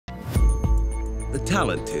the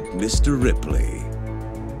talented Mr. Ripley.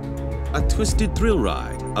 A twisted thrill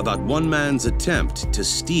ride about one man's attempt to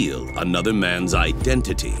steal another man's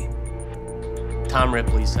identity. Tom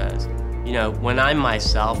Ripley says, you know, when I'm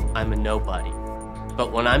myself, I'm a nobody.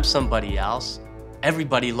 But when I'm somebody else,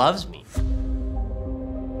 everybody loves me.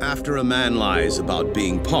 After a man lies about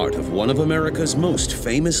being part of one of America's most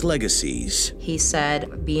famous legacies, he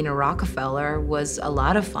said being a Rockefeller was a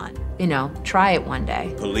lot of fun. You know, try it one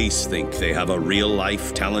day. Police think they have a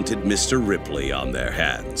real-life talented Mr. Ripley on their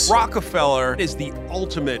hands. Rockefeller is the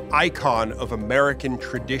ultimate icon of American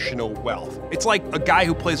traditional wealth. It's like a guy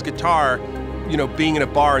who plays guitar, you know, being in a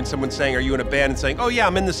bar and someone saying, "Are you in a band?" and saying, "Oh yeah,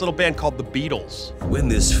 I'm in this little band called the Beatles." When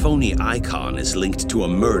this phony icon is linked to a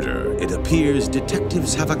murder, it appears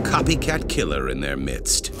detectives have a copycat killer in their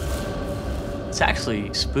midst. It's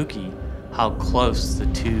actually spooky how close the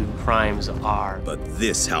two crimes are. But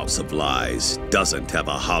this house of lies doesn't have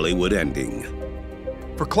a Hollywood ending.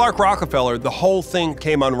 For Clark Rockefeller, the whole thing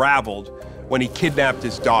came unraveled when he kidnapped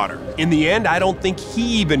his daughter. In the end, I don't think he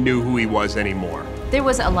even knew who he was anymore. There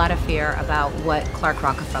was a lot of fear about what Clark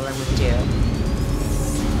Rockefeller would do.